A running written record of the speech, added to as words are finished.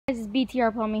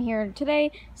BTR Plumbing here.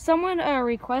 Today, someone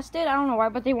requested, I don't know why,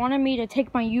 but they wanted me to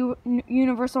take my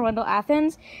Universal Rundle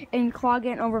Athens and clog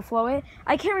it and overflow it.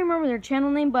 I can't remember their channel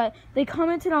name, but they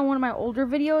commented on one of my older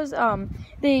videos.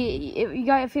 If you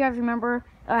guys remember,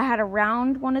 I had a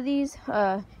round one of these.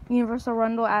 Universal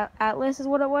Rundle Atlas is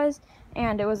what it was,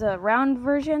 and it was a round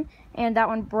version, and that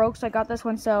one broke, so I got this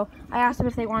one. So I asked them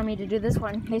if they wanted me to do this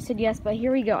one. They said yes, but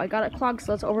here we go. I got it clogged,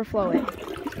 so let's overflow it.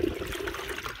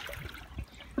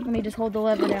 Let me just hold the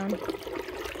lever down.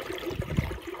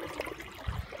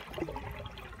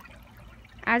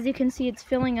 As you can see, it's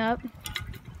filling up.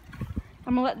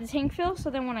 I'm gonna let the tank fill, so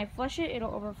then when I flush it,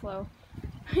 it'll overflow.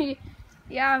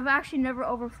 Yeah, I've actually never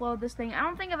overflowed this thing. I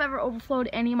don't think I've ever overflowed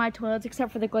any of my toilets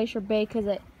except for the Glacier Bay because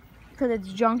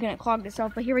it's junk and it clogged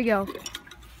itself. But here we go.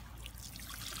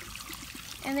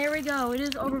 And there we go. It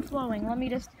is overflowing. Let me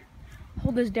just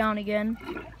hold this down again.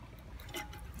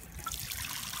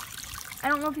 I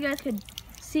don't know if you guys could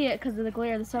see it because of the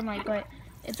glare of the sunlight, but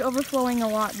it's overflowing a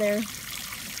lot there.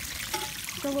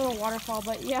 It's a little waterfall,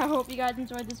 but yeah, I hope you guys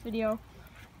enjoyed this video.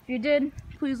 If you did,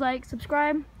 please like,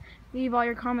 subscribe, leave all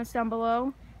your comments down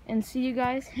below, and see you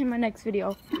guys in my next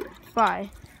video. Bye.